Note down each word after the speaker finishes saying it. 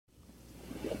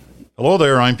Hello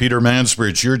there, I'm Peter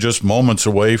Mansbridge. You're just moments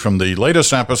away from the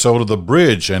latest episode of The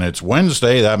Bridge, and it's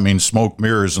Wednesday. That means Smoke,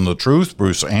 Mirrors, and the Truth.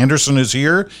 Bruce Anderson is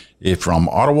here from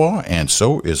Ottawa, and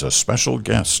so is a special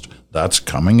guest. That's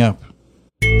coming up.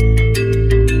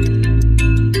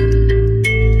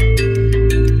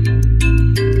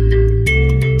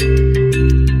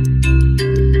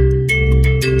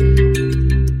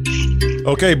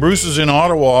 Okay, Bruce is in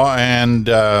Ottawa, and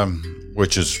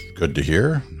which is good to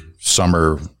hear.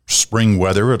 Spring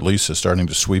weather, at least, is starting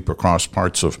to sweep across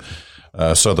parts of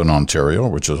southern Ontario,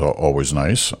 which is always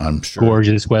nice, I'm sure.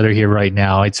 Gorgeous weather here right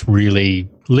now. It's really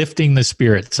lifting the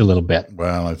spirits a little bit.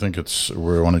 Well, I think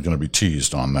we're only going to be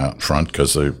teased on that front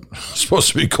because there's supposed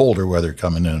to be colder weather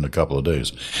coming in a couple of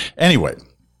days. Anyway,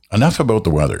 enough about the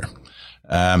weather.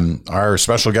 Our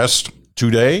special guest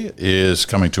today is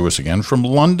coming to us again from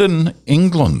London,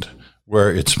 England,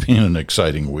 where it's been an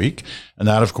exciting week. And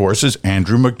that, of course, is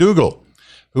Andrew MacDougall,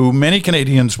 who many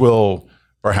Canadians will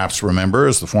perhaps remember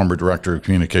as the former Director of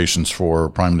Communications for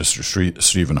Prime Minister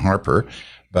Stephen Harper.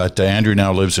 But Andrew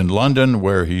now lives in London,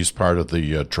 where he's part of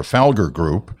the Trafalgar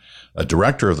Group, a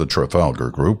director of the Trafalgar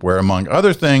Group, where, among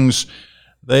other things,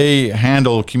 they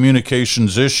handle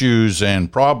communications issues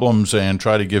and problems and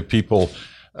try to give people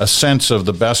a sense of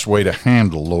the best way to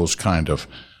handle those kind of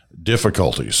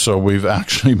difficulties. So we've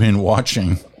actually been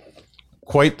watching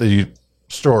quite the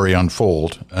story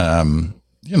unfold,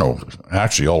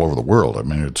 actually all over the world. I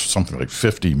mean, it's something like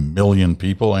 50 million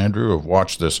people, Andrew, have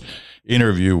watched this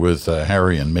interview with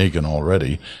Harry and Meagan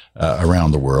already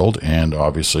around the world, and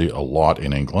obviously a lot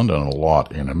in England and a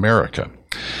lot in America.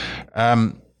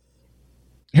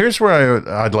 Here's where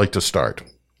I'd like to start.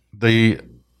 The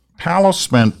palace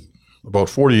spent about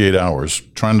 48 hours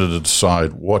trying to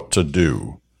decide what to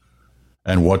do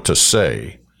and what to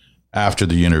say after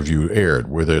the interview aired,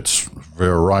 with its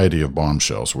variety of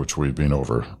bombshells, which we've been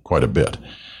over quite a bit.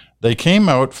 They came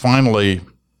out finally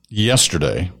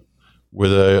yesterday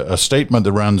with a statement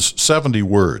that runs 70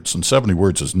 words, and 70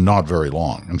 words is not very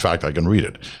long. In fact, I can read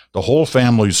it. The whole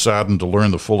family is saddened to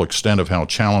learn the full extent of how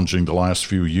challenging the last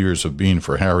few years have been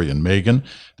for Harry and Meagan.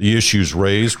 The issues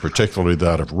raised, particularly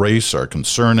that of race, are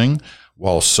concerning.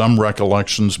 While some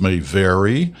recollections may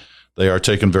vary, they are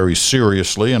taken very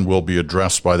seriously and will be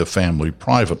addressed by the family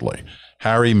privately.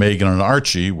 Harry, Meagan, and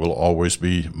Archie will always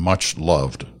be much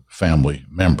loved family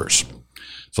members.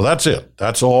 So that's it.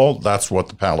 That's all. That's what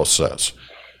the palace says.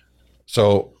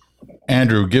 So,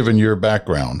 Andrew, given your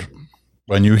background,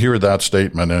 when you hear that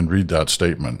statement and read that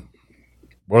statement,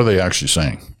 what are they actually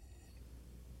saying?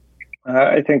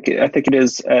 I think it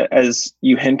is, as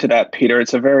you hinted at, Peter,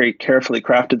 it's a very carefully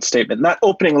crafted statement. And that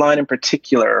opening line in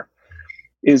particular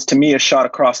is, to me, a shot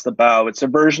across the bow. It's a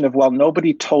version of, well,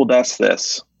 nobody told us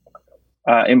this,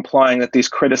 implying that these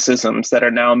criticisms that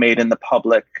are now made in the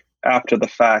public after the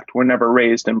fact were never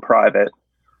raised in private.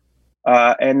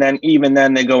 And then even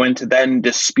then they go into then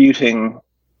disputing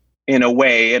in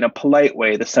a polite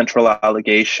way, the central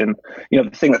allegation. The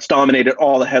thing that's dominated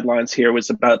all the headlines here was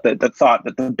about the thought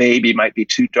that the baby might be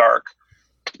too dark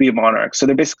to be a monarch. So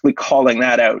they're basically calling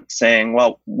that out, saying,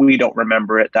 well, we don't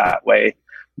remember it that way,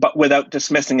 but without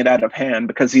dismissing it out of hand,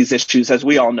 because these issues, as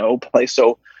we all know, play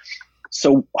so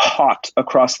hot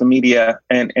across the media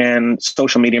and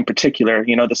social media in particular.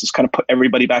 This has kind of put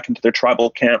everybody back into their tribal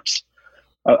camps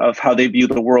of how they view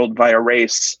the world via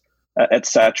race,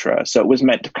 etc. So it was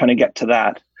meant to kind of get to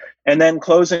that. And then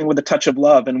closing with a touch of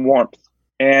love and warmth,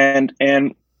 and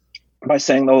by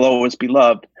saying they'll always be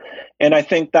loved. And I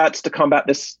think that's to combat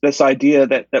this idea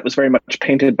that was very much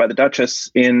painted by the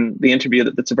Duchess in the interview,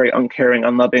 that's a very uncaring,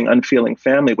 unloving, unfeeling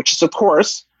family, which is, of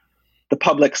course, the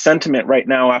public sentiment right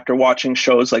now after watching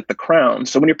shows like The Crown.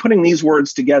 So when you're putting these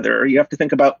words together, you have to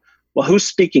think about, well, who's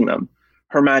speaking them?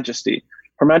 Her Majesty.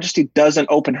 Her Majesty doesn't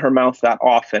open her mouth that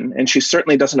often, and she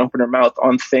certainly doesn't open her mouth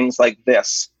on things like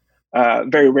this,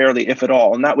 very rarely, if at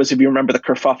all. And that was, if you remember, the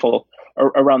kerfuffle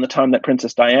around the time that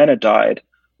Princess Diana died,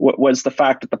 was the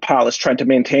fact that the palace tried to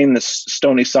maintain this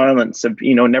stony silence of,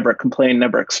 never complain,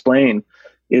 never explain,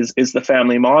 is the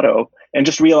family motto, and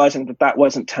just realizing that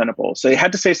wasn't tenable. So you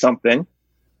had to say something.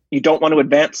 You don't want to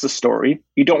advance the story.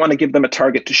 You don't want to give them a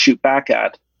target to shoot back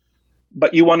at,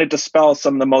 but you want to dispel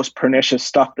some of the most pernicious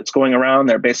stuff that's going around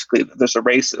there. Basically, there's a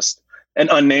racist, an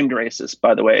unnamed racist,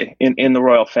 by the way, in the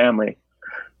royal family,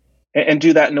 and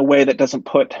do that in a way that doesn't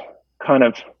put kind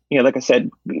of, like I said,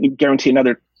 guarantee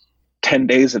another 10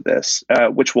 days of this,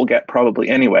 which we'll get probably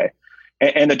anyway.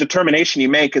 And the determination you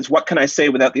make is, what can I say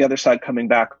without the other side coming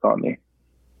back on me?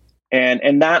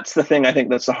 And that's the thing I think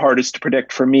that's the hardest to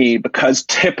predict for me, because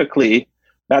typically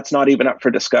that's not even up for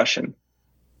discussion.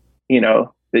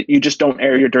 that you just don't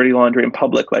air your dirty laundry in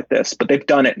public like this. But they've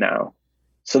done it now.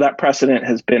 So that precedent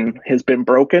has been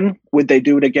broken. Would they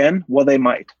do it again? Well, they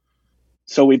might.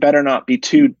 So we better not be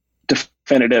too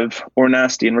definitive or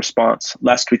nasty in response,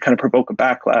 lest we kind of provoke a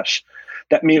backlash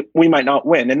that we might not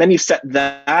win. And then you set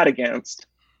that against,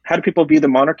 how do people view the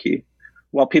monarchy?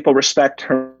 While people respect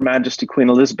Her Majesty Queen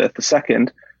Elizabeth II,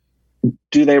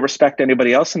 do they respect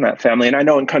anybody else in that family? And I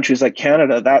know in countries like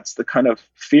Canada, that's the kind of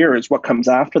fear, is what comes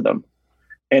after them.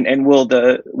 And will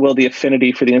the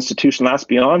affinity for the institution last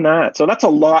beyond that? So that's a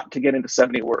lot to get into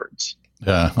 70 words.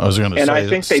 Yeah, I was going to say. And I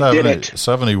think they did it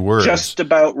 70 words. Just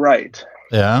about right.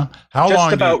 Yeah. How long?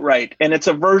 Just about right. And it's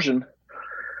a version.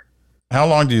 How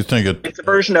long do you think it? It's a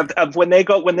version of when they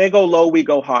go low, we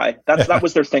go high. That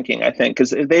was their thinking, I think, because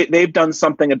they've done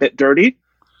something a bit dirty,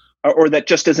 or that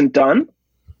just isn't done.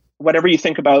 Whatever you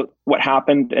think about what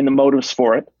happened and the motives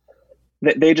for it,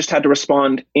 that they just had to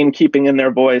respond in keeping in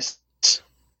their voice.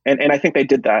 And I think they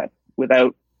did that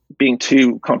without being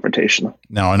too confrontational.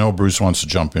 Now, I know Bruce wants to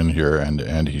jump in here,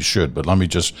 and he should, but let me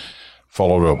just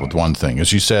follow it up with one thing.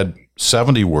 As you said,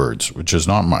 70 words, which is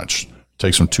not much. It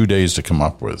takes them 2 days to come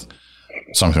up with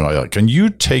something like that. Can you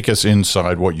take us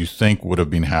inside what you think would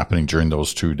have been happening during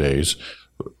those 2 days?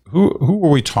 Who were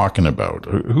we talking about?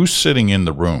 Who's sitting in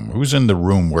the room? Who's in the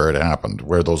room where it happened,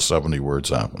 where those 70 words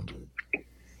happened?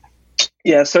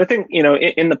 Yeah, so I think,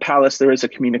 in the palace, there is a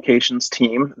communications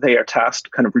team. They are tasked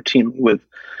kind of routinely with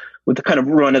the kind of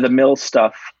run-of-the-mill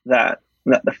stuff that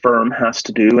the firm has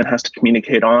to do and has to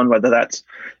communicate on, whether that's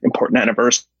important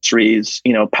anniversaries,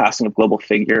 passing of global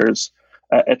figures,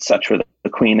 et cetera. The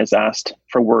Queen is asked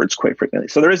for words quite frequently.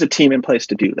 So there is a team in place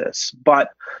to do this. But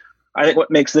I think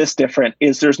what makes this different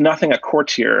is there's nothing a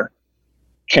courtier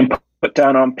can put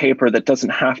down on paper that doesn't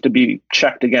have to be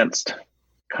checked against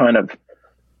kind of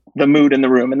the mood in the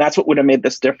room. And that's what would have made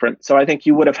this different. So I think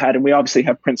you would have had, and we obviously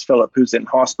have Prince Philip, who's in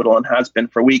hospital and has been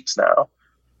for weeks now.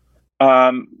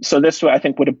 So this, I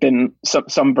think, would have been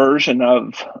some version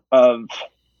of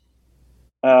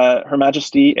Her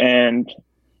Majesty and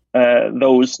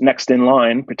those next in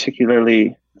line,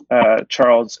 particularly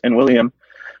Charles and William,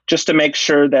 just to make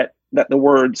sure that the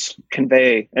words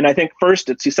convey. And I think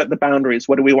first you set the boundaries.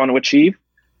 What do we want to achieve?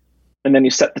 And then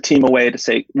you set the team away to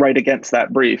say, right against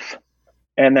that brief,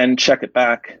 and then check it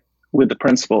back with the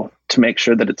principal to make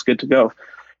sure that it's good to go.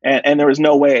 And there was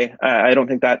no way, I don't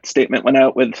think that statement went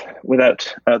out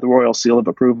without the royal seal of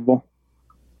approval.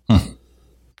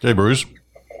 Okay, Bruce.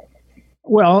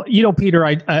 Well, Peter,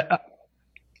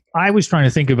 I was trying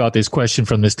to think about this question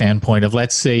from the standpoint of,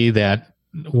 let's say that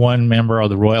one member of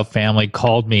the royal family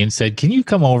called me and said, can you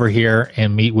come over here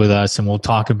and meet with us and we'll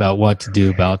talk about what to do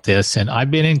about this? And I've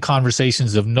been in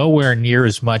conversations of nowhere near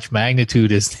as much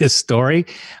magnitude as this story.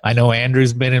 I know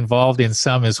Andrew's been involved in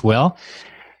some as well.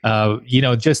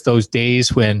 Just those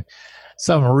days when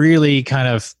some really kind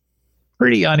of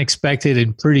pretty unexpected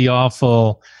and pretty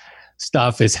awful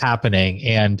stuff is happening,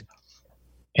 and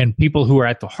people who are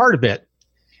at the heart of it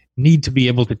need to be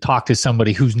able to talk to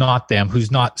somebody who's not them, who's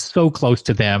not so close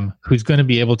to them, who's going to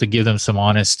be able to give them some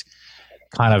honest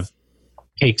kind of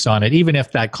takes on it, even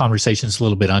if that conversation is a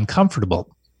little bit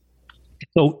uncomfortable.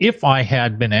 So if I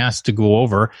had been asked to go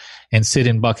over and sit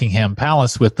in Buckingham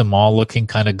Palace with them all looking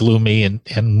kind of gloomy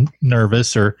and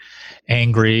nervous or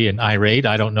angry and irate,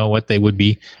 I don't know what they would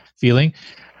be feeling,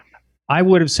 I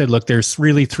would have said, look, there's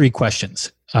really 3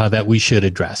 questions that we should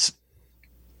address.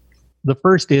 The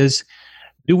first is,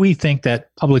 do we think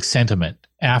that public sentiment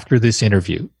after this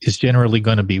interview is generally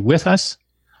going to be with us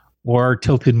or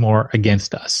tilted more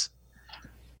against us?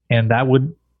 And that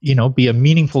would, be a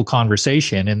meaningful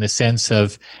conversation in the sense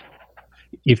of,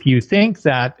 if you think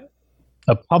that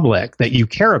a public that you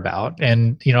care about,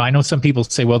 and, I know some people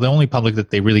say, well, the only public that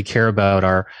they really care about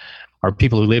are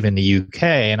people who live in the UK.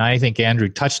 And I think Andrew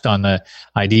touched on the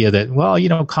idea that,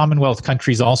 well, Commonwealth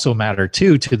countries also matter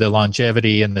too, to the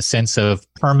longevity and the sense of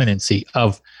permanency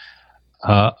of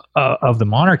the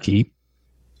monarchy.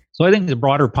 So I think the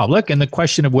broader public, and the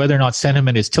question of whether or not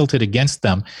sentiment is tilted against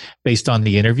them based on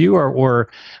the interview or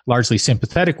largely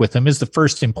sympathetic with them, is the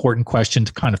first important question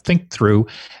to kind of think through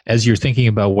as you're thinking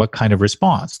about what kind of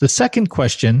response. The second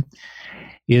question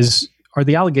is, are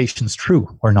the allegations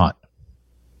true or not?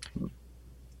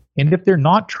 And if they're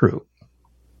not true,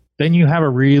 then you have a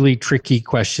really tricky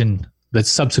question that's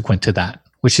subsequent to that,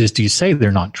 which is, do you say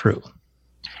they're not true?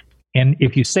 And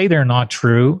if you say they're not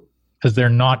true, because they're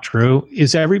not true,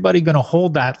 is everybody going to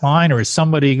hold that line, or is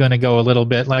somebody going to go a little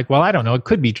bit like, well, I don't know, it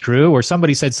could be true, or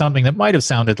somebody said something that might have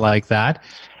sounded like that?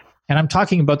 And I'm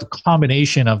talking about the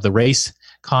combination of the race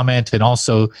comment and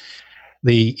also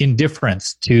the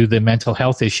indifference to the mental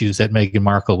health issues that Meghan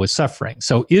Markle was suffering.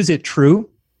 So is it true?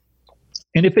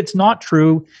 And if it's not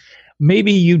true,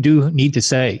 maybe you do need to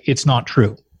say it's not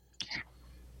true.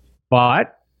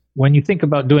 But when you think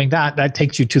about doing that, that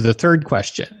takes you to the third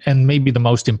question, and maybe the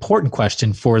most important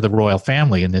question for the royal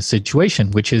family in this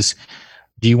situation, which is,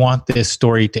 do you want this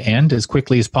story to end as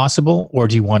quickly as possible, or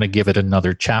do you want to give it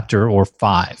another chapter or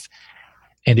 5?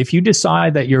 And if you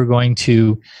decide that you're going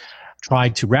to try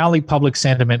to rally public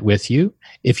sentiment with you,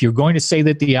 if you're going to say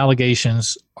that the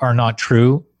allegations are not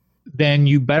true, then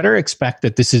you better expect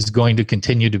that this is going to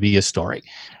continue to be a story.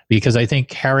 Because I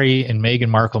think Harry and Meghan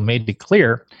Markle made it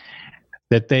clear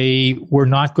that they were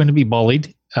not going to be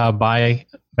bullied by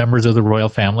members of the royal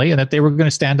family, and that they were going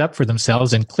to stand up for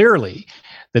themselves, and clearly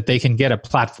that they can get a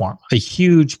platform, a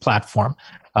huge platform,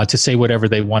 to say whatever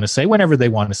they want to say, whenever they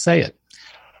want to say it.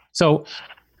 So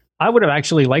I would have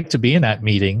actually liked to be in that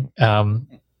meeting,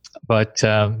 but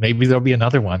maybe there'll be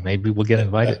another one. Maybe we'll get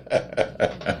invited.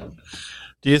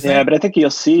 Do you think? Yeah, but I think you'll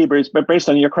see, Bruce, but based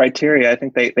on your criteria, I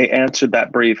think they answered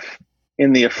that brief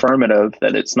in the affirmative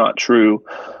that it's not true,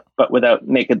 but without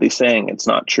nakedly saying it's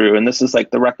not true. And this is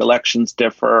like the recollections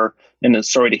differ, and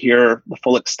it's sorry to hear the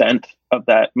full extent of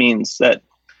that means that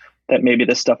maybe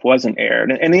this stuff wasn't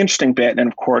aired. And the interesting bit, and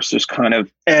of course there's kind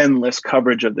of endless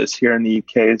coverage of this here in the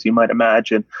UK, as you might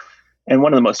imagine. And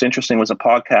one of the most interesting was a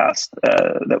podcast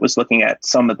that was looking at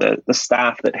some of the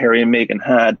staff that Harry and Meghan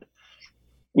had,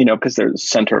 you know, because they're the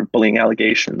center of bullying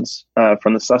allegations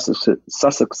from the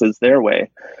Sussexes their way.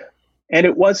 And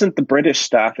it wasn't the British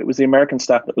staff, it was the American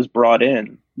staff that was brought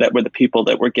in that were the people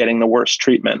that were getting the worst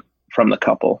treatment from the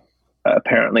couple,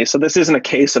 apparently. So this isn't a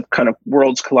case of kind of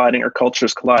worlds colliding or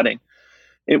cultures colliding.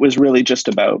 It was really just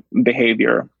about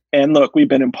behavior. And look, we've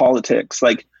been in politics.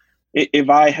 Like, if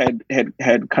I had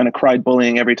kind of cried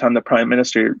bullying every time the prime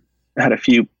minister had a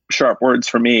few sharp words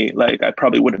for me, like, I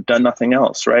probably would have done nothing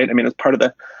else, right? I mean, it's part of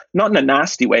the, not in a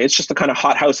nasty way, it's just the kind of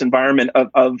hothouse environment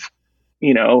of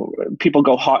you know, people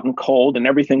go hot and cold, and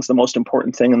everything's the most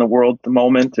important thing in the world at the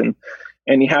moment. And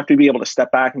you have to be able to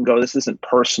step back and go, this isn't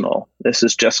personal. This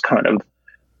is just kind of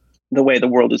the way the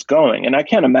world is going. And I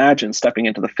can't imagine stepping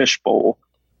into the fishbowl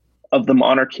of the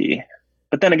monarchy.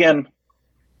 But then again,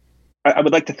 I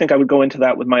would like to think I would go into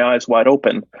that with my eyes wide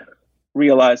open,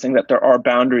 realizing that there are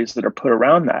boundaries that are put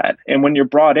around that. And when you're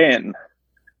brought in,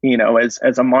 you know, as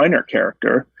a minor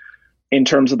character, in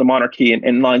terms of the monarchy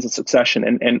and lines of succession,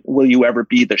 and will you ever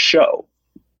be the show?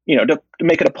 You know, to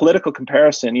make it a political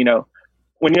comparison, you know,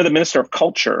 when you're the Minister of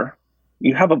Culture,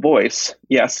 you have a voice,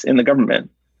 yes, in the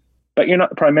government, but you're not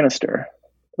the Prime Minister.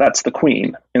 That's the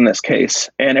Queen in this case.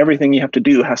 And everything you have to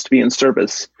do has to be in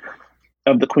service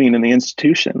of the Queen and the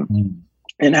institution.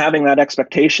 And having that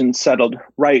expectation settled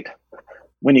right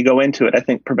when you go into it, I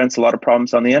think prevents a lot of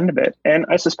problems on the end of it. And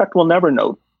I suspect we'll never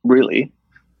know, really,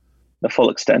 the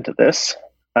full extent of this,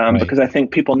 right, because I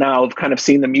think people now have kind of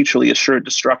seen the mutually assured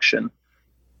destruction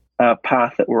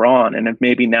path that we're on, and have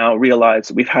maybe now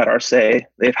realized that we've had our say,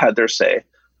 they've had their say.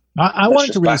 I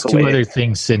wanted to raise two other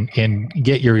things and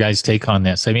get your guys' take on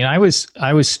this. I mean, I was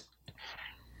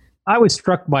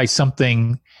struck by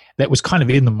something that was kind of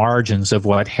in the margins of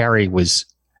what Harry was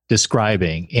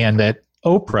describing, and that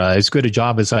Oprah, as good a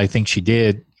job as I think she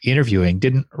did interviewing,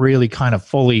 didn't really kind of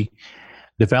fully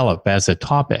develop as a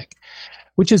topic,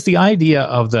 which is the idea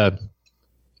of a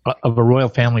royal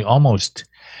family almost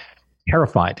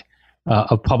terrified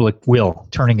of public will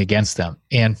turning against them,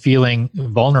 and feeling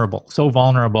vulnerable, so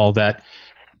vulnerable that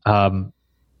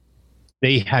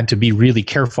they had to be really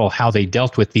careful how they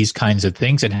dealt with these kinds of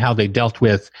things, and how they dealt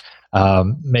with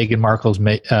Meghan Markle's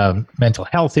mental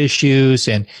health issues,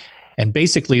 and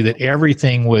basically that every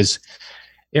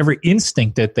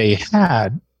instinct that they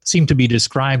had seemed to be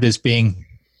described as being,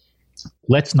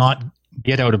 let's not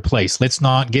get out of place. Let's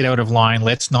not get out of line.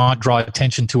 Let's not draw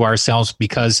attention to ourselves,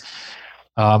 because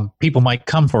people might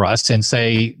come for us and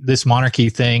say this monarchy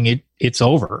thing, it's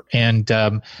over. And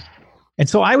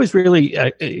so I was really,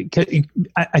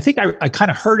 I think I kind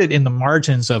of heard it in the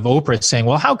margins of Oprah saying,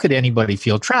 well, how could anybody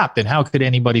feel trapped? And how could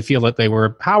anybody feel that they were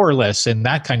powerless, and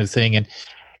that kind of thing? And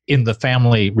in the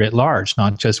family writ large,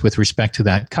 not just with respect to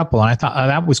that couple. And I thought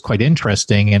that was quite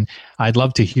interesting. And I'd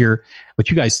love to hear what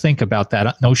you guys think about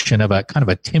that notion of a kind of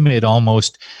a timid,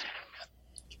 almost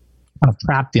kind of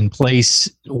trapped in place,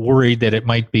 worried that it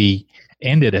might be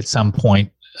ended at some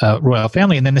point, royal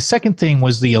family. And then the second thing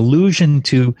was the allusion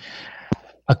to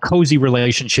a cozy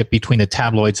relationship between the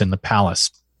tabloids and the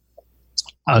palace.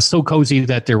 So cozy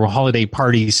that there were holiday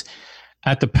parties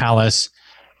at the palace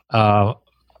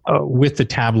with the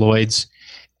tabloids,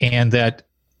 and that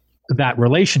that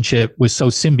relationship was so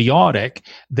symbiotic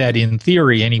that, in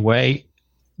theory anyway,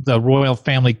 the royal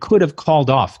family could have called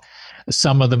off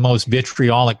some of the most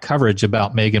vitriolic coverage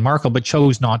about Meghan Markle, but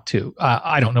chose not to.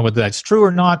 I don't know whether that's true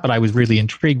or not, but I was really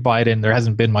intrigued by it, and there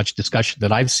hasn't been much discussion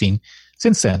that I've seen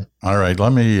since then. All right,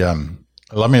 let me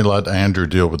let Andrew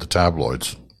deal with the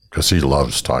tabloids, because he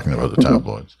loves talking about the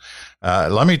tabloids.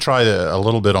 Let me try a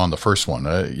little bit on the first one.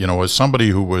 As somebody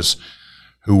who was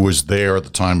there at the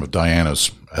time of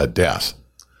Diana's death,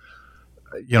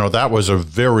 that was a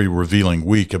very revealing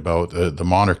week about the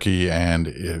monarchy and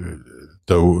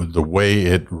the way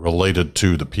it related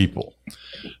to the people,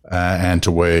 and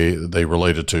the way they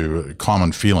related to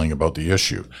common feeling about the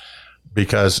issue.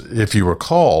 Because if you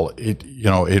recall,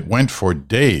 it went for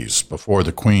days before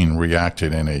the Queen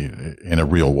reacted in a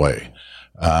real way.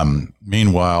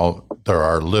 Meanwhile, there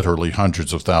are literally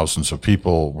hundreds of thousands of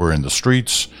people were in the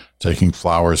streets, taking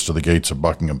flowers to the gates of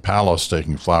Buckingham Palace,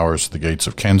 taking flowers to the gates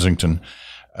of Kensington,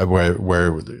 where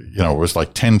it was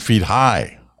like 10 feet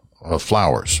high of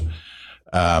flowers.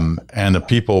 And the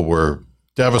people were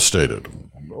devastated,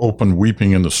 open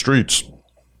weeping in the streets.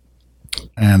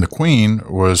 And the Queen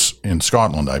was in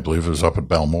Scotland, I believe. It was up at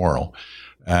Balmoral.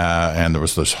 And there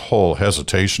was this whole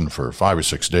hesitation for 5 or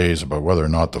 6 days about whether or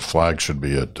not the flag should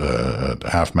be at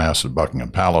half-mast at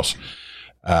Buckingham Palace.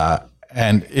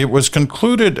 And it was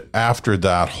concluded after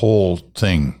that whole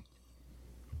thing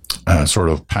sort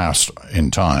of passed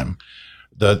in time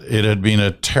that it had been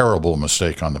a terrible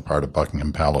mistake on the part of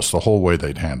Buckingham Palace, the whole way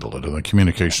they'd handled it. And the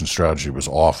communication strategy was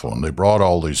awful. And they brought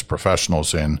all these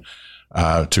professionals in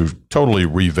to totally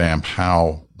revamp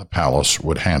how the palace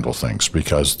would handle things,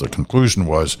 because the conclusion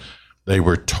was they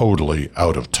were totally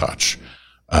out of touch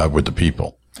with the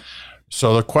people.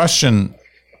 So the question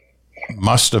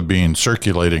must have been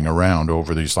circulating around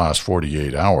over these last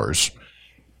 48 hours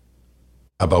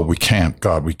about we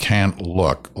can't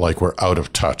look like we're out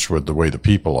of touch with the way the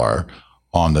people are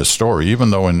on this story,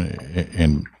 even though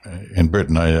in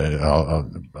Britain,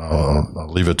 I'll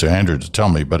leave it to Andrew to tell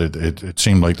me, but it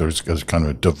seemed like there's kind of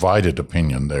a divided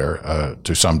opinion there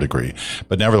to some degree.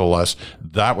 But nevertheless,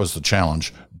 that was the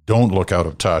challenge. Don't look out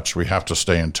of touch. We have to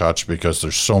stay in touch because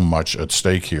there's so much at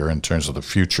stake here in terms of the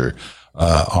future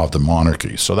of the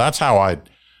monarchy. So that's how I'd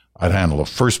handle the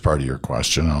first part of your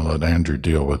question. I'll let Andrew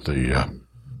deal with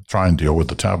try and deal with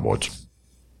the tabloids.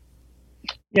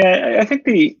 Yeah, I think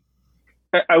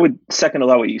I would second a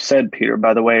lot what you said, Peter,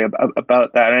 by the way,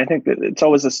 about that. And I think that it's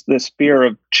always this fear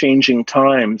of changing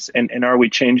times, and are we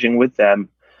changing with them?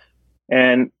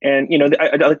 And I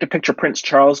like to picture Prince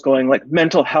Charles going, like,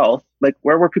 mental health. Like,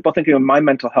 where were people thinking of my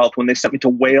mental health when they sent me to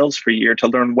Wales for a year to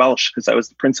learn Welsh because I was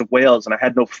the Prince of Wales and I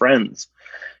had no friends?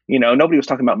 Nobody was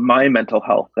talking about my mental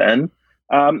health then.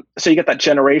 So you get that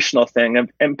generational thing.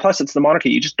 And plus, it's the monarchy.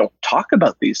 You just don't talk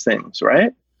about these things,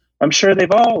 right? I'm sure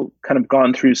they've all kind of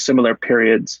gone through similar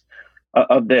periods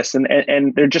of this,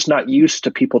 and they're just not used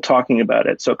to people talking about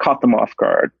it. So it caught them off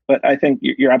guard. But I think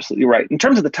you're absolutely right. In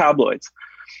terms of the tabloids,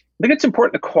 I think it's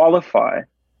important to qualify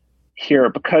here,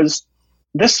 because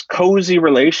this cozy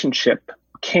relationship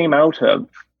came out of,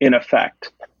 in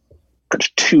effect,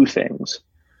 two things: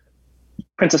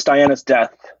 Princess Diana's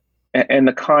death and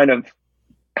the kind of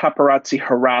paparazzi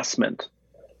harassment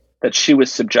that she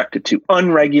was subjected to,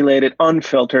 unregulated,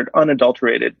 unfiltered,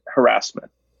 unadulterated harassment.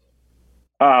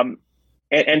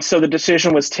 And so the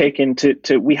decision was taken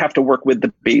to we have to work with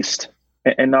the beast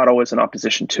and not always in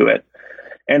opposition to it.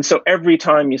 And so every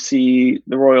time you see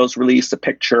the royals release a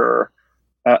picture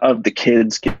of the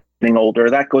kids getting older,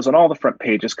 that goes on all the front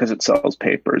pages because it sells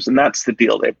papers. And that's the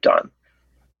deal they've done.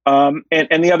 And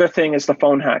the other thing is the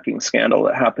phone hacking scandal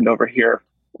that happened over here,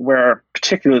 where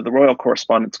particularly the royal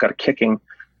correspondents got a kicking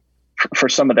for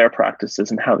some of their practices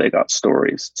and how they got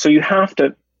stories. So you have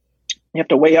to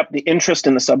weigh up the interest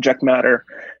in the subject matter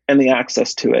and the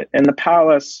access to it. And the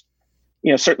palace,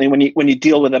 certainly when you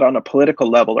deal with it on a political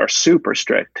level, are super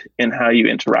strict in how you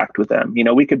interact with them.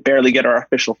 We could barely get our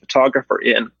official photographer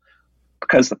in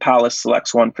because the palace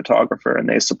selects one photographer and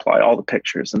they supply all the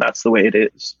pictures, and that's the way it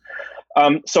is.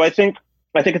 So I think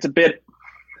it's a bit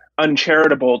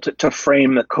uncharitable to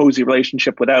frame the cozy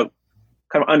relationship without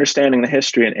kind of understanding the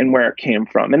history and where it came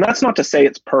from. And that's not to say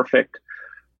it's perfect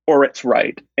or it's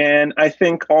right. And I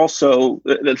think also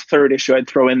the third issue I'd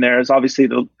throw in there is obviously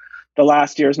the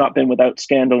last year has not been without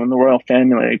scandal in the royal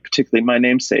family, particularly my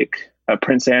namesake,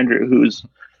 Prince Andrew, who's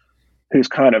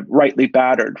kind of rightly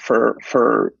battered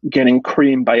for getting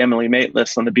creamed by Emily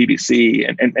Maitlis on the BBC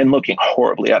and looking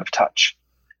horribly out of touch.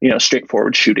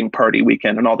 Straightforward shooting party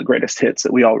weekend and all the greatest hits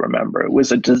that we all remember. It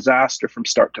was a disaster from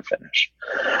start to finish.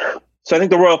 So I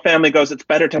think the royal family goes, it's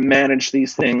better to manage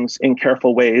these things in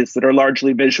careful ways that are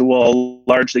largely visual,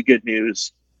 largely good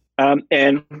news,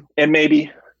 and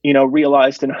maybe,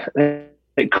 realized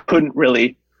they couldn't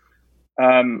really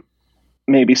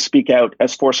maybe speak out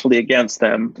as forcefully against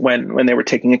them when they were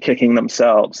taking a kicking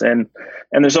themselves. And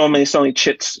there's only so many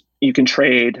chits you can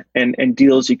trade and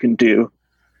deals you can do.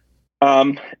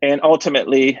 And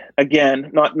ultimately, again,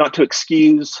 not to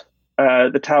excuse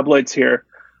the tabloids here,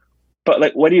 but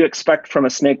like, what do you expect from a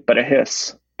snake but a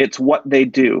hiss? It's what they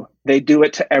do. They do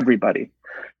it to everybody.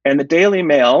 And the Daily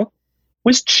Mail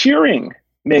was cheering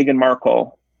Meghan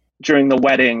Markle during the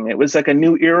wedding. It was like a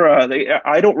new era.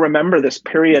 I don't remember this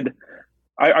period.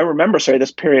 I remember,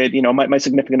 this period, my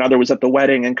significant other was at the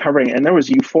wedding and covering it, and there was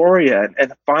euphoria.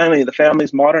 And finally, the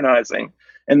family's modernizing.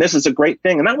 And this is a great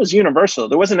thing. And that was universal.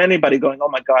 There wasn't anybody going, oh,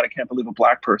 my God, I can't believe a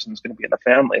Black person is going to be in the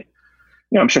family.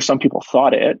 I'm sure some people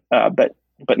thought it, but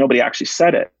nobody actually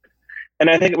said it. And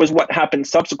I think it was what happened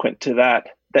subsequent to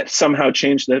that somehow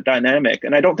changed the dynamic.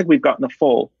 And I don't think we've gotten the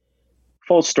full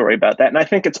story about that. And I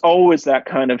think it's always that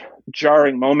kind of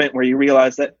jarring moment where you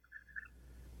realize that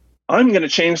I'm going to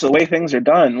change the way things are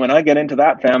done when I get into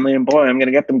that family, and boy, I'm going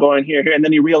to get them going here. And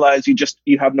then you realize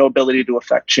you have no ability to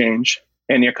affect change,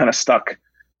 and you're kind of stuck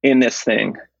in this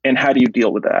thing. And how do you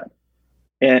deal with that?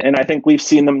 And I think we've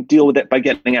seen them deal with it by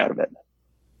getting out of it.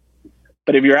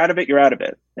 But if you're out of it, you're out of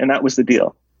it. And that was the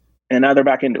deal. And now they're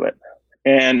back into it.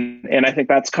 And I think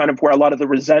that's kind of where a lot of the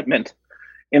resentment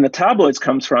in the tabloids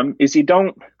comes from, is you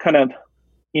don't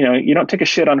you don't take a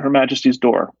shit on Her Majesty's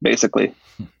door, basically.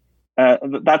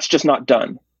 That's just not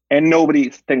done. And nobody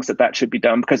thinks that should be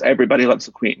done because everybody loves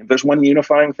the Queen. If there's one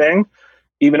unifying thing,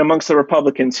 even amongst the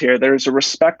Republicans here, there's a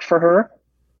respect for her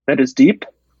that is deep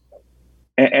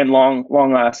and long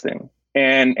lasting.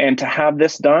 And to have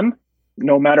this done,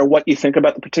 no matter what you think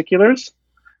about the particulars,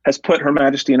 has put Her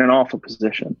Majesty in an awful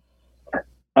position.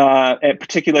 And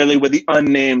particularly with the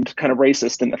unnamed kind of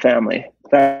racist in the family.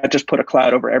 That just put a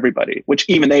cloud over everybody, which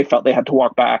even they felt they had to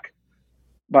walk back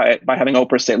by having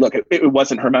Oprah say, look, it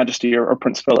wasn't Her Majesty or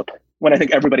Prince Philip, when I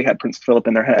think everybody had Prince Philip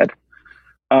in their head.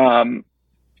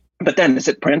 But then, is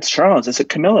it Prince Charles? Is it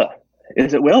Camilla?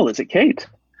 Is it Will? Is it Kate?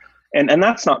 And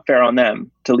that's not fair on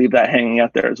them to leave that hanging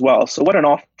out there as well. So what an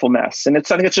awful mess. And I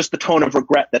think it's just the tone of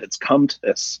regret that it's come to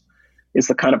this is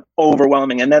the kind of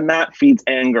overwhelming. And then that feeds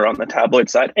anger on the tabloid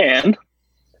side. And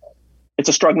it's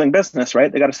a struggling business,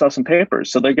 right? They got to sell some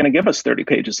papers. So they're going to give us 30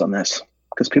 pages on this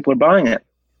because people are buying it.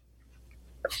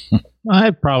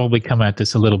 I probably come at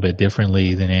this a little bit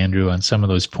differently than Andrew on some of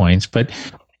those points, but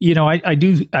I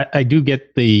do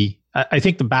get I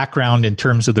think the background in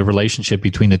terms of the relationship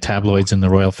between the tabloids and the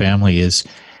royal family is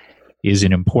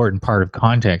an important part of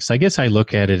context. I guess I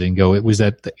look at it and go, it was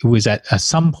at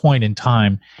some point in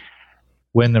time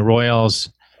when the royals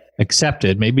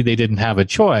accepted, maybe they didn't have a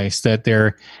choice, that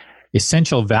their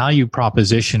essential value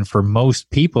proposition for most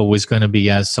people was going to be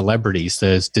as celebrities,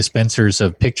 as dispensers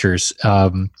of pictures.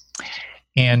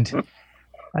 And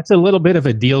that's a little bit of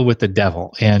a deal with the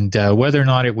devil. And whether or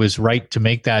not it was right to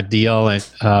make that deal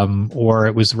or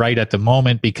it was right at the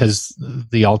moment because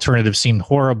the alternative seemed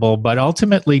horrible. But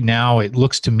ultimately now it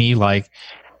looks to me like,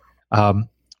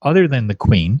 other than the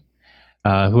Queen,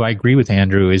 who I agree with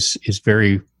Andrew is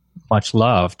very much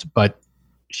loved, but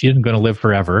she isn't going to live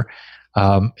forever.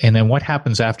 And then what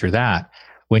happens after that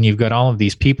when you've got all of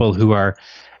these people who are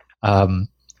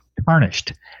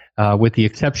tarnished, with the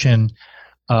exception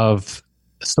of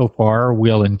so far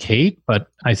Will and Kate,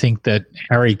 but I think that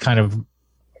Harry kind of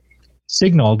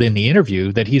signaled in the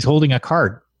interview that he's holding a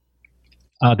card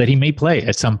that he may play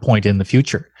at some point in the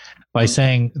future by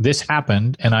saying this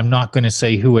happened and I'm not going to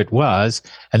say who it was,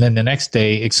 and then the next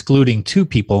day excluding two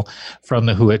people from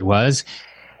the who it was.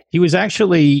 He was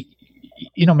actually,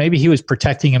 maybe he was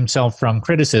protecting himself from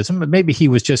criticism, but maybe he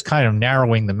was just kind of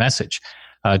narrowing the message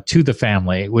to the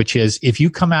family, which is, if you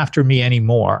come after me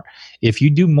anymore, if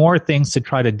you do more things to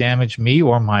try to damage me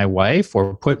or my wife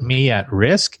or put me at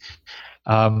risk,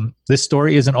 this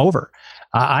story isn't over.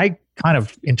 I kind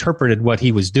of interpreted what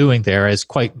he was doing there as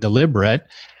quite deliberate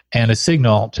and a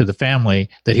signal to the family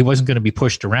that he wasn't going to be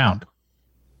pushed around.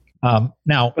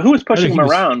 Now, who was pushing him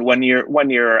around when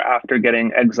you're after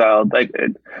getting exiled? Like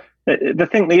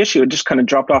the issue just kind of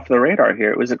dropped off the radar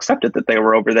here. It was accepted that they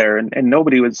were over there, and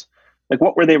nobody was. Like,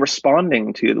 what were they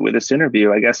responding to with this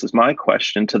interview, I guess, is my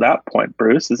question to that point,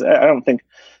 Bruce. I don't think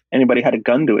anybody had a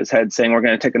gun to his head saying, we're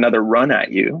going to take another run at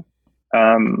you,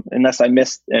 unless I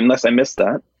missed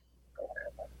that.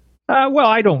 Well,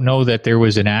 I don't know that there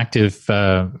was an active,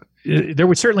 there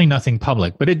was certainly nothing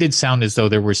public, but it did sound as though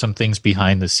there were some things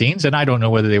behind the scenes, and I don't know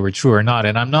whether they were true or not.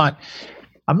 And I'm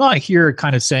I'm not here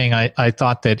kind of saying I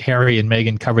thought that Harry and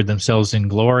Meghan covered themselves in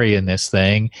glory in this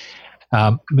thing.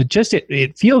 But just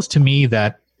it feels to me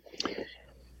that,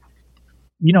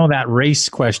 that race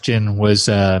question was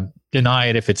deny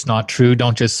it if it's not true.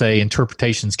 Don't just say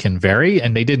interpretations can vary,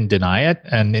 and they didn't deny it.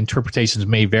 And interpretations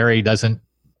may vary doesn't,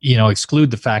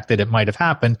 exclude the fact that it might have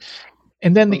happened.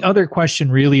 And then the other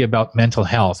question really about mental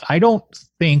health. I don't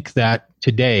think that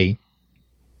today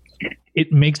it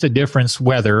makes a difference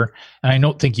whether, and I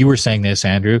don't think you were saying this,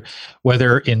 Andrew,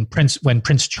 whether when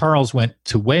Prince Charles went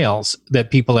to Wales,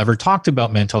 that people ever talked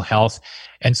about mental health.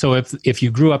 And so if you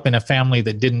grew up in a family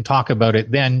that didn't talk about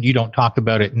it then, you don't talk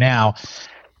about it now.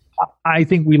 I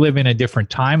think we live in a different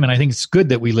time, and I think it's good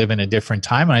that we live in a different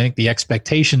time. And I think the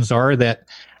expectations are that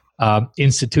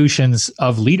institutions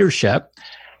of leadership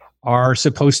are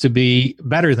supposed to be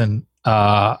better than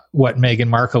what Meghan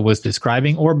Markle was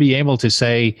describing, or be able to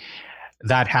say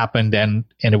that happened and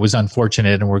it was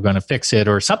unfortunate and we're going to fix it,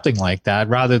 or something like that,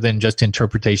 rather than just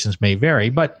interpretations may vary.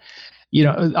 But,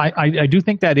 I do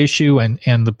think that issue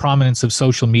and the prominence of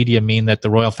social media mean that the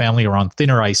royal family are on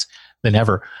thinner ice than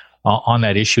ever on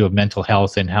that issue of mental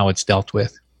health and how it's dealt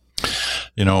with.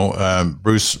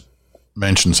 Bruce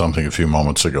mentioned something a few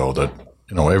moments ago that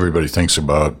everybody thinks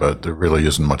about, but there really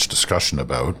isn't much discussion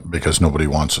about because nobody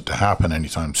wants it to happen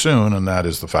anytime soon. And that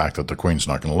is the fact that the Queen's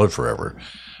not going to live forever.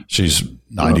 She's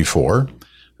 94.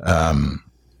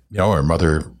 Her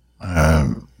mother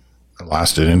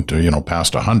lasted into,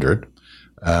 past 100.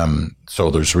 So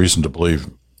there's reason to believe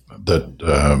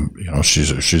that,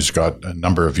 she's got a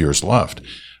number of years left.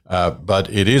 But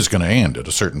it is going to end at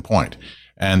a certain point.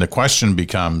 And the question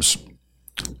becomes,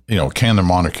 can the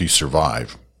monarchy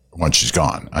survive when she's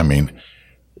gone? I mean,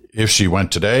 if she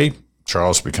went today,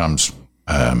 Charles becomes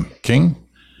king.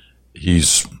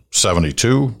 He's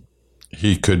 72.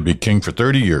 He could be king for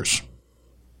 30 years.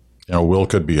 Will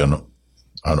could be an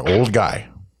old guy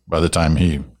by the time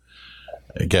he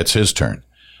gets his turn.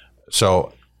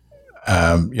 So,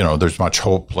 there's much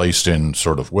hope placed in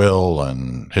sort of Will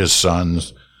and his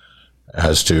sons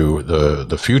as to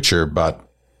the future, but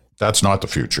that's not the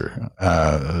future.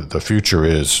 The future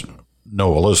is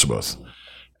no Elizabeth,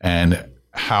 and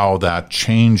how that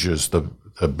changes the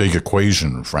big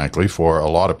equation, frankly, for a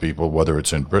lot of people, whether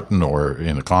it's in Britain or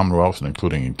in the Commonwealth and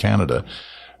including in Canada,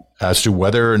 as to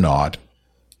whether or not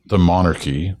the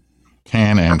monarchy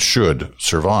can and should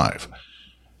survive.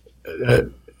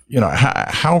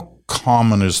 How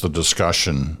common is the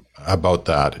discussion about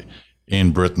that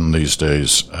in Britain these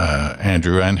days,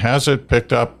 Andrew? And has it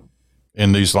picked up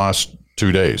in these last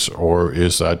 2 days, or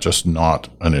is that just not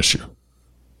an issue?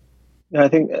 I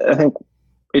think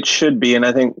it should be, and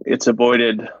I think it's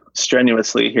avoided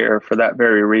strenuously here for that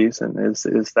very reason. Is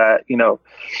that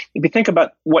if you think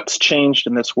about what's changed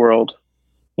in this world,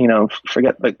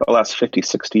 forget like the last 50,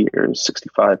 60 years,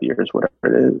 65 years, whatever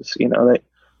it is.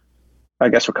 I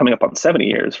guess we're coming up on 70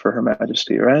 years for Her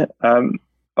Majesty, right?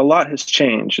 A lot has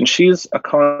changed, and she's a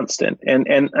constant.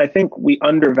 And I think we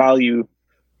undervalue,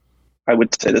 I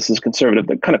would say this is conservative,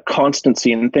 the kind of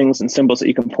constancy in things and symbols that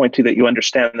you can point to that you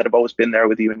understand that have always been there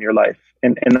with you in your life.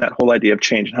 And that whole idea of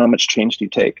change and how much change do you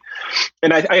take.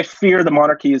 And I fear the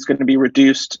monarchy is going to be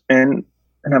reduced, and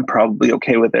I'm probably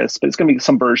okay with this, but it's going to be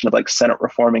some version of like Senate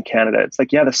reform in Canada. It's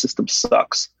like, yeah, the system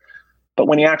sucks. But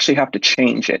when you actually have to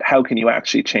change it, how can you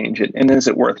actually change it? And is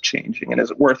it worth changing? And is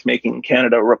it worth making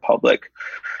Canada a republic?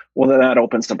 Well, then that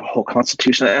opens up a whole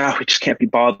constitution. We just can't be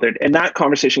bothered. And that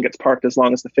conversation gets parked as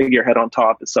long as the figurehead on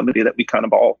top is somebody that we kind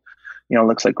of all,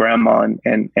 looks like grandma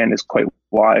and is quite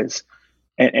wise.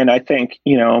 And I think,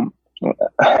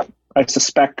 I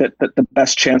suspect that the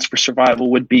best chance for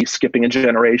survival would be skipping a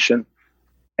generation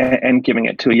and giving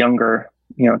it to a younger,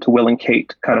 to Will and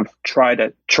Kate, kind of try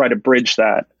to bridge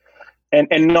that.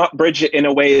 And not bridge it in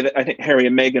a way that I think Harry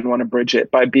and Meghan want to bridge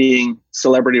it by being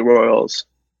celebrity royals,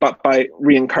 but by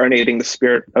reincarnating the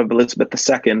spirit of Elizabeth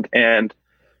II and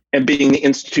being the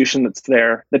institution that's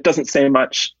there, that doesn't say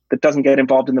much, that doesn't get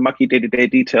involved in the mucky day-to-day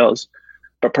details,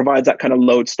 but provides that kind of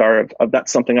lodestar of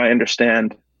that's something I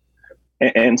understand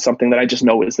and something that I just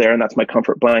know is there, and that's my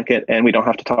comfort blanket, and we don't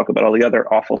have to talk about all the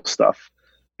other awful stuff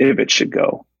if it should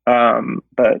go.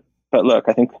 But look,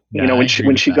 I think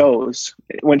when she goes,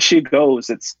 it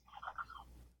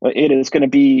is going to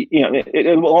be,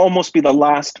 it will almost be the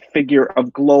last figure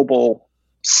of global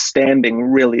standing,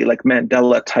 really, like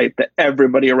Mandela type, that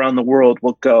everybody around the world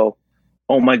will go,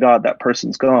 oh my God, that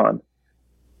person's gone.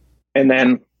 And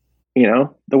then,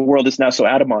 the world is now so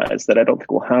atomized that I don't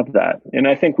think we'll have that. And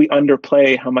I think we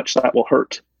underplay how much that will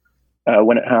hurt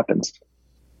when it happens.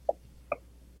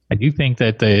 I do think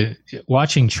that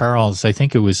watching Charles, I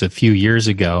think it was a few years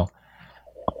ago,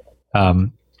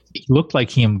 he looked like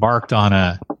he embarked on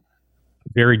a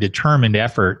very determined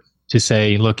effort to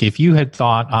say, look, if you had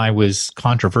thought I was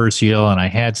controversial and I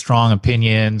had strong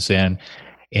opinions and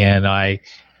I,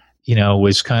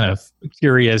 was kind of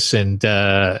curious and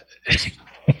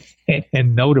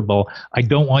and notable, I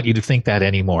don't want you to think that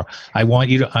anymore. I want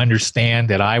you to understand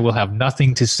that I will have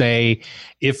nothing to say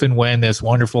if and when this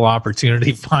wonderful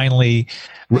opportunity finally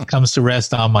comes to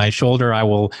rest on my shoulder. I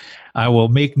will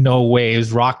make no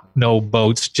waves, rock no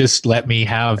boats. Just let me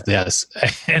have this.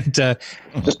 And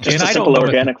just a simple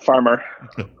organic farmer.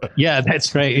 Yeah,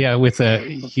 that's right. Yeah, with a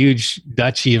huge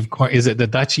duchy of is it the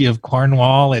Duchy of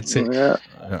Cornwall? Yeah.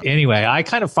 Anyway, I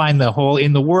kind of find the whole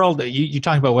in the world. You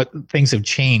talk about what things have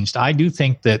changed. I do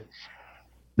think that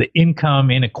the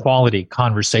income inequality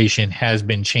conversation has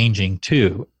been changing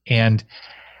too, and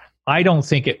I don't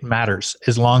think it matters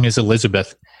as long as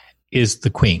Elizabeth is the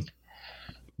queen.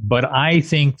 But I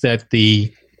think that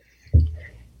the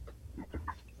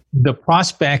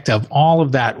prospect of all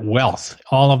of that wealth,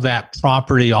 all of that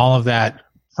property, all of that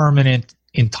permanent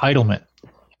entitlement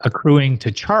accruing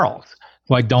to Charles,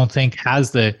 who I don't think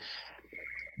has the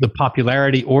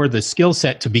popularity or the skill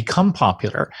set to become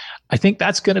popular, I think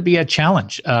that's going to be a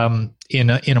challenge in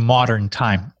a modern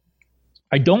time.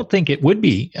 I don't think it would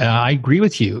be, I agree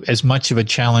with you, as much of a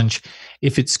challenge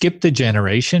if it skipped a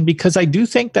generation, because I do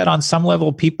think that on some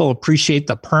level people appreciate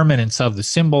the permanence of the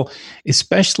symbol,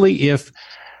 especially if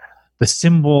the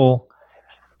symbol,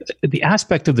 the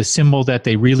aspect of the symbol that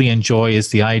they really enjoy is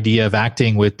the idea of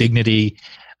acting with dignity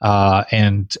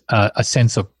and a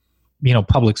sense of,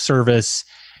 public service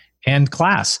and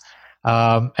class,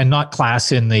 and not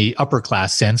class in the upper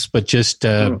class sense, but just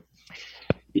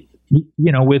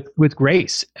with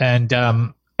grace. And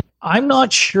I'm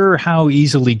not sure how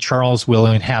easily Charles will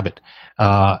inhabit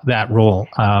that role,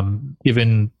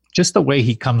 given just the way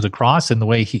he comes across and the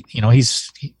way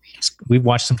we've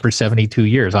watched him for 72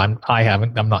 years. I'm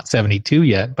not 72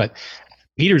 yet, but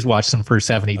Peter's watched them for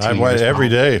 72 I've years. watched every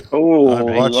day.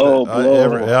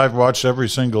 I've watched every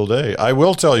single day. I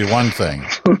will tell you one thing.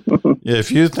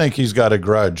 If you think he's got a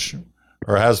grudge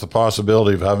or has the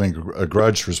possibility of having a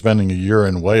grudge for spending a year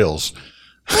in Wales,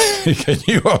 can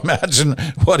you imagine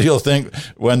what he'll think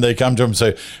when they come to him and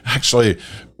say, actually,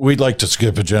 we'd like to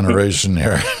skip a generation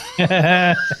here.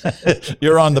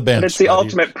 You're on the bench. But it's the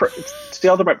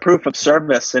ultimate proof of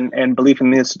service and belief in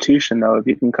the institution, though, if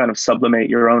you can kind of sublimate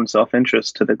your own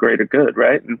self-interest to the greater good,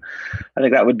 right? And I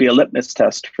think that would be a litmus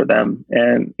test for them.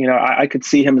 And, I could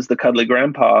see him as the cuddly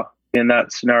grandpa in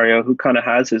that scenario who kind of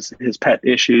has his pet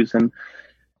issues and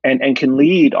can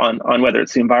lead on whether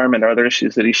it's the environment or other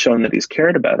issues that he's shown that he's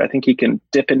cared about. I think he can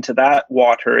dip into that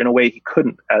water in a way he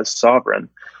couldn't as sovereign.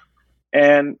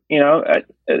 And,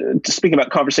 speaking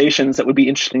about conversations that would be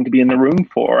interesting to be in the room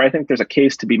for, I think there's a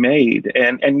case to be made.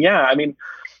 And yeah, I mean,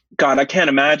 God, I can't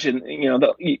imagine,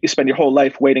 you spend your whole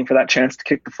life waiting for that chance to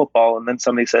kick the football. And then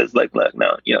somebody says look,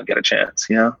 no, you don't get a chance.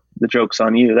 The joke's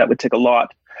on you. That would take a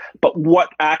lot. But what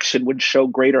action would show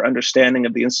greater understanding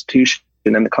of the institution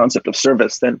and the concept of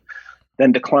service than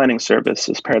declining service,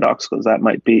 as paradoxical as that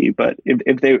might be? But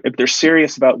if they're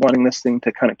serious about wanting this thing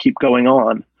to kind of keep going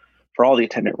on for all the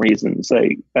attendant reasons,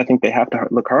 I think they have to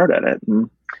look hard at it.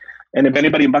 And if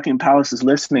anybody in Buckingham Palace is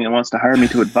listening and wants to hire me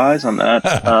to advise on that,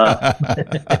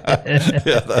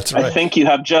 yeah, that's right. I think you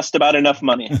have just about enough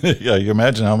money. Yeah, you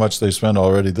imagine how much they spent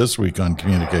already this week on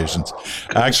communications.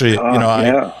 Actually,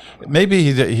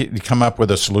 maybe he'd come up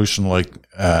with a solution like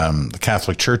the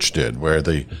Catholic Church did, where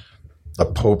the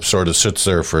Pope sort of sits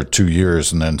there for 2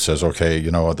 years and then says, okay,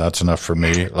 that's enough for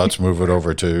me. Let's move it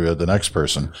over to the next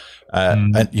person.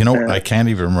 And, I can't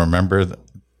even remember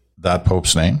that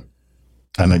Pope's name.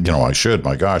 And, I should.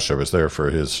 My gosh, I was there for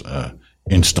his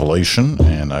installation,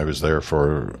 and I was there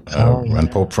for when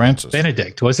Pope Francis.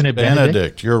 Benedict, wasn't it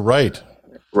Benedict, you're right.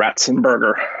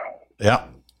 Ratzenberger. Yeah,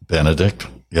 Benedict.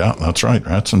 Yeah, that's right,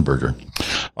 Ratzenberger.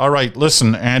 All right,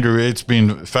 listen, Andrew, it's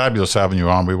been fabulous having you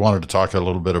on. We wanted to talk a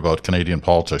little bit about Canadian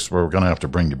politics, but we're going to have to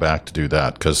bring you back to do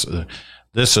that, because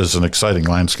this is an exciting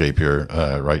landscape here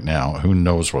right now. Who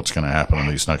knows what's going to happen in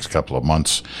these next couple of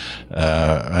months.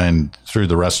 And through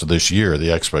the rest of this year,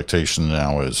 the expectation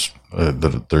now is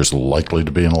that there's likely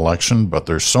to be an election, but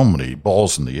there's so many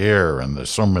balls in the air, and there's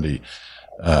so many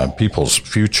people's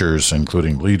futures,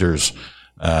 including leaders,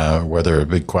 where there are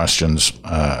big questions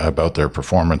about their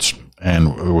performance.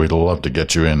 And we'd love to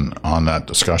get you in on that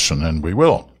discussion, and we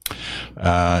will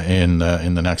in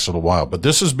the next little while. But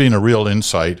this has been a real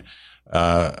insight,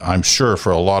 I'm sure,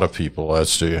 for a lot of people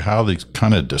as to how these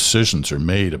kind of decisions are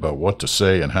made about what to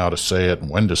say and how to say it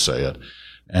and when to say it.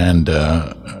 And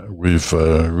we've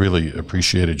really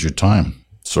appreciated your time.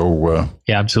 So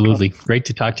yeah, absolutely. Great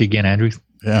to talk to you again, Andrew.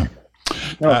 Yeah.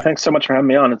 No, thanks so much for having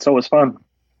me on. It's always fun.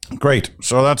 Great.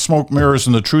 So that's Smoke, Mirrors,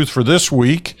 and the Truth for this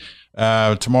week.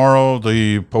 Tomorrow,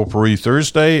 the Potpourri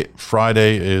Thursday.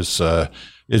 Friday is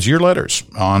your letters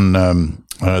on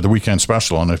the weekend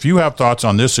special. And if you have thoughts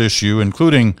on this issue,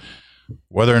 including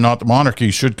whether or not the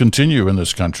monarchy should continue in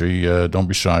this country, don't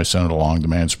be shy. Send it along. The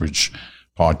Mansbridge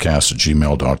Podcast at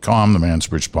gmail.com. The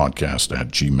Mansbridge Podcast at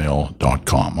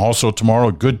gmail.com. Also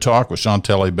tomorrow, Good Talk with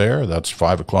Chantal Hébert. That's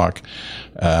 5 o'clock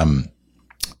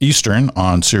Eastern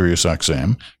on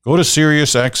SiriusXM. Go to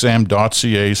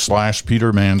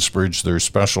SiriusXM.ca/Peter Mansbridge. There's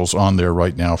specials on there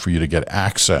right now for you to get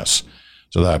access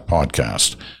to that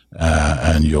podcast,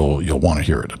 and you'll want to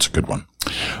hear it. It's a good one.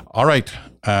 All right,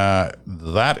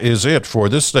 that is it for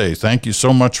this day. Thank you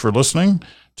so much for listening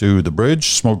to The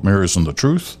Bridge, Smoke, Mirrors, and the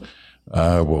Truth.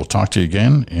 We'll talk to you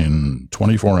again in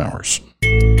 24 hours.